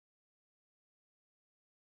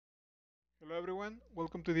Hello everyone,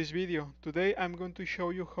 welcome to this video. Today I'm going to show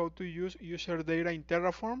you how to use user data in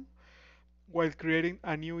Terraform while creating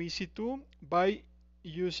a new EC2 by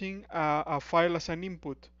using a file as an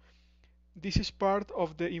input. This is part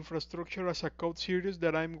of the infrastructure as a code series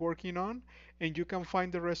that I'm working on, and you can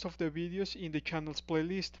find the rest of the videos in the channel's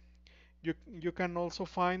playlist. You can also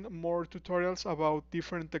find more tutorials about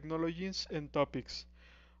different technologies and topics.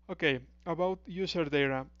 Okay, about user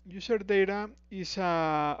data. User data is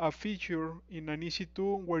a feature in an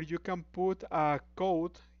EC2 where you can put a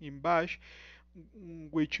code in Bash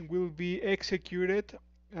which will be executed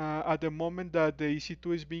at the moment that the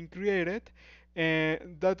EC2 is being created.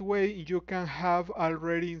 And that way you can have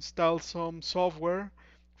already installed some software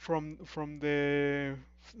from the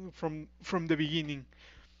beginning.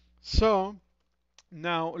 So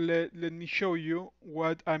now let me show you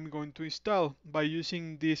what I'm going to install by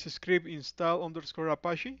using this script install underscore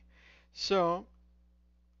Apache. So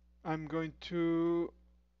I'm going to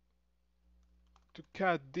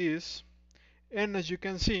cut this, and as you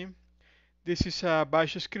can see, this is a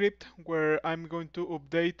bash script where I'm going to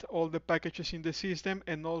update all the packages in the system,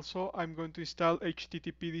 and also I'm going to install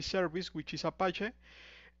HTTPD service, which is Apache,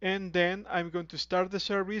 and then I'm going to start the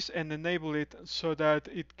service and enable it so that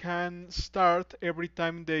it can start every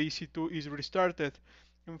time the EC2 is restarted.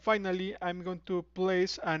 And finally, I'm going to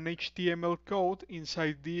place an HTML code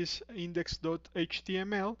inside this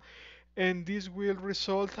index.html, and this will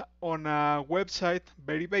result on a website,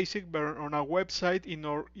 very basic, but on a website in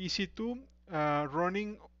our EC2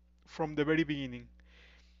 running from the very beginning,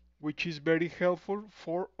 which is very helpful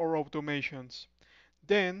for our automations.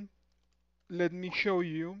 Then let me show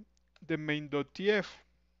you the main.tf.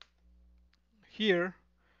 Here,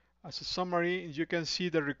 as a summary, you can see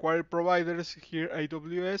the required providers here,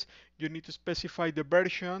 AWS. You need to specify the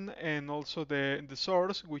version and also the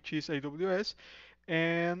source, which is AWS.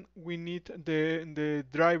 And we need the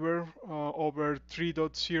driver over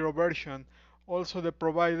 3.0 version. Also the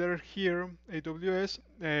provider here, AWS,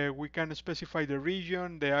 we can specify the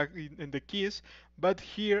region and the keys, but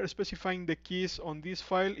here specifying the keys on this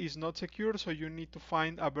file is not secure, so you need to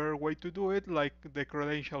find a better way to do it, like the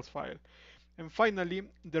credentials file. And finally,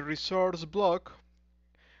 the resource block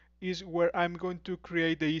is where I'm going to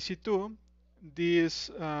create the EC2.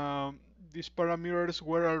 These parameters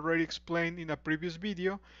were already explained in a previous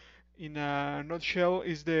video. In a nutshell,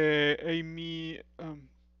 is the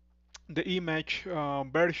image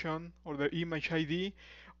version or the image ID,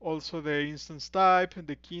 also the instance type,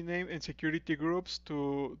 the key name, and security groups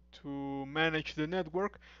to manage the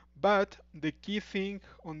network. But the key thing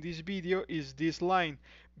on this video is this line,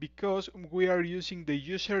 because we are using the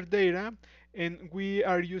user data and we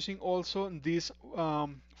are using also this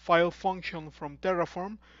file function from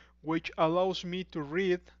Terraform, which allows me to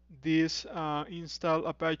read this install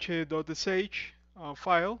apache.sh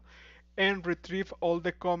file and retrieve all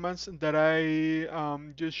the commands that I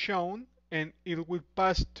just shown, and it will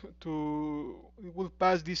pass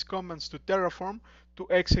these commands to Terraform to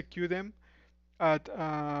execute them at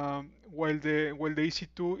while the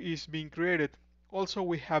EC2 is being created. Also,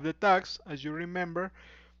 we have the tags. As you remember,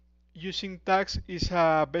 using tags is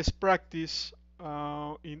a best practice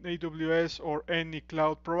in AWS or any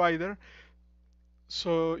cloud provider,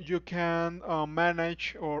 so you can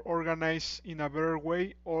manage or organize in a better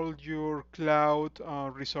way all your cloud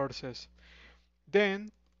resources.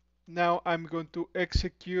 Then now I'm going to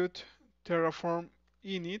execute Terraform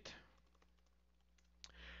init.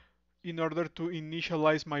 In order to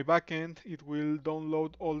initialize my backend, it will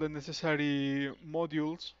download all the necessary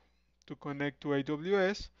modules to connect to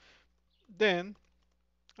AWS. Then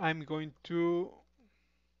I'm going to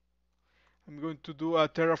do a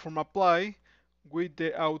Terraform apply with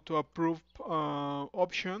the auto approve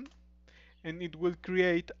option, and it will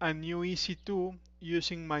create a new EC2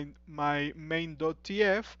 using my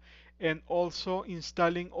main.tf, and also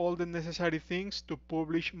installing all the necessary things to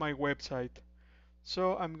publish my website.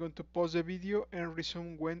 So I'm going to pause the video and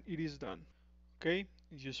resume when it is done. Okay,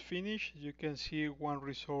 it's just finished. You can see one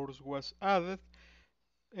resource was added,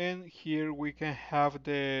 and here we can have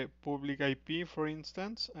the public IP, for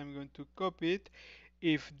instance. I'm going to copy it.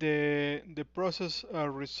 If the process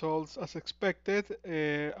results as expected,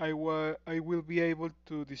 I will be able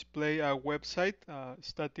to display a website, a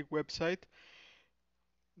static website,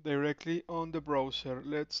 directly on the browser.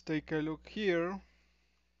 Let's take a look here,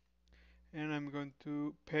 and I'm going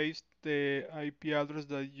to paste the IP address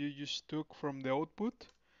that you just took from the output.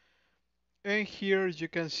 And here you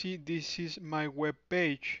can see this is my web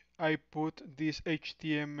page. I put this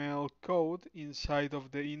HTML code inside of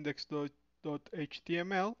the index.html,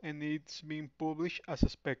 and it's being published as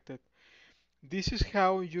expected. This is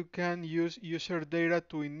how you can use user data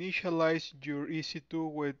to initialize your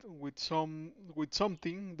EC2 with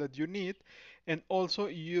something that you need, and also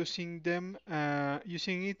using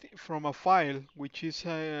it from a file, which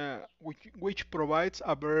provides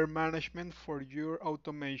a better management for your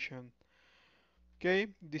automation. Okay,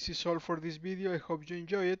 this is all for this video. I hope you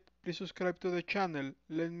enjoy it. Please subscribe to the channel.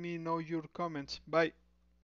 Let me know your comments. Bye.